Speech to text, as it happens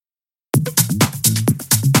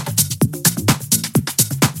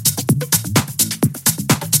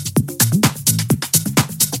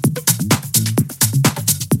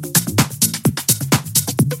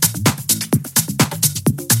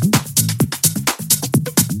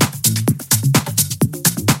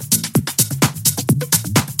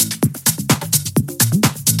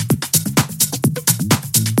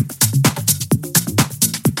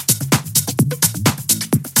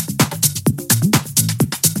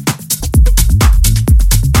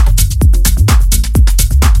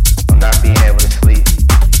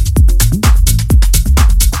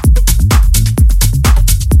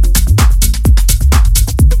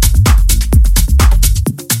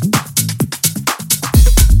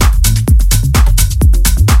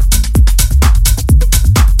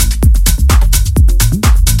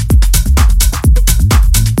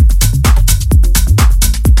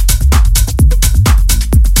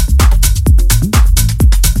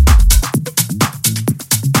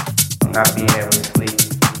not being able to sleep.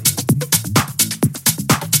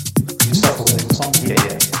 You suffer with insomnia?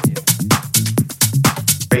 Yeah.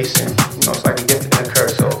 Racing, it's like a gift and a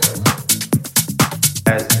curse. So,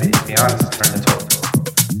 as to be honest, it's turned into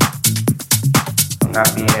not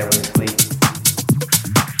being able to sleep.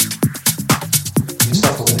 You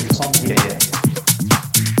suffer with insomnia? Yeah.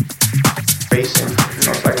 Racing, it's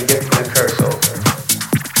like a gift and a curse. So,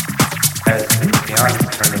 as to be honest,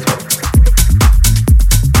 it's turned into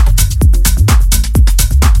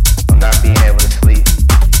not being able to sleep.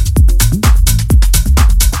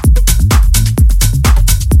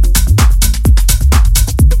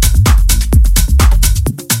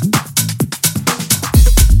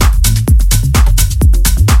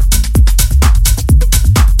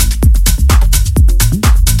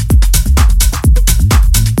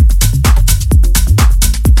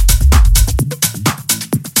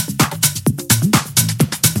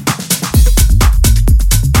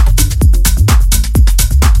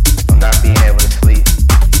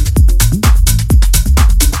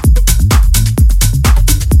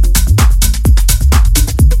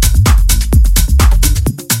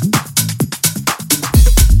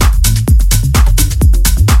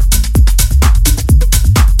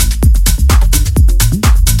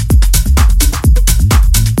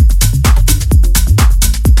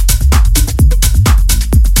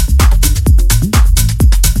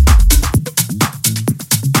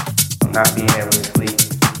 Not being able to sleep.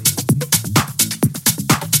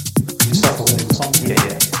 You suffer with insomnia?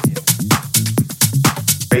 Yeah.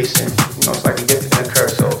 Racing, it's like a gift and a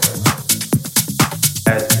curse. So,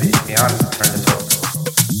 as to be honest, it's turned into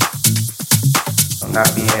not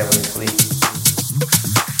being able to sleep.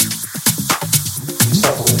 You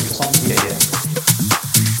suffer with insomnia? Yeah.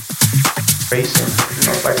 Racing,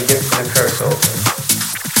 it's like a gift and a curse. So,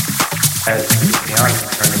 as to be honest,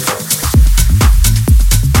 it's turned into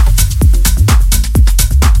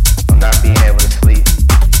not being able to sleep.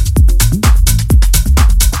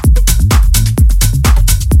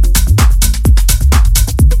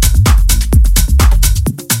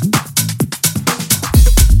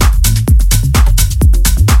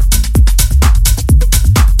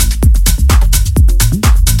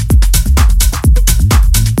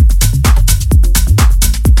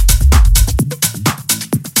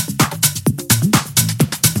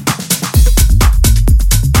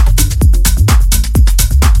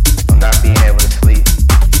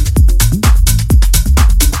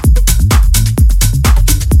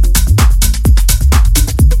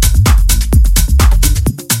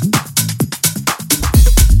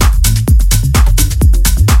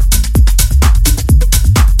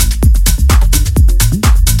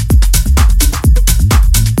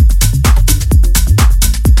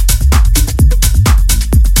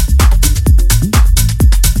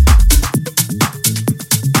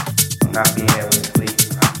 Not being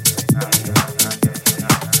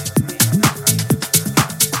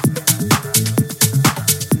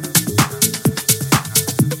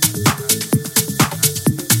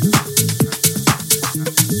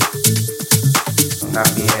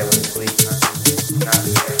able to sleep. Not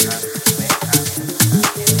being able to sleep.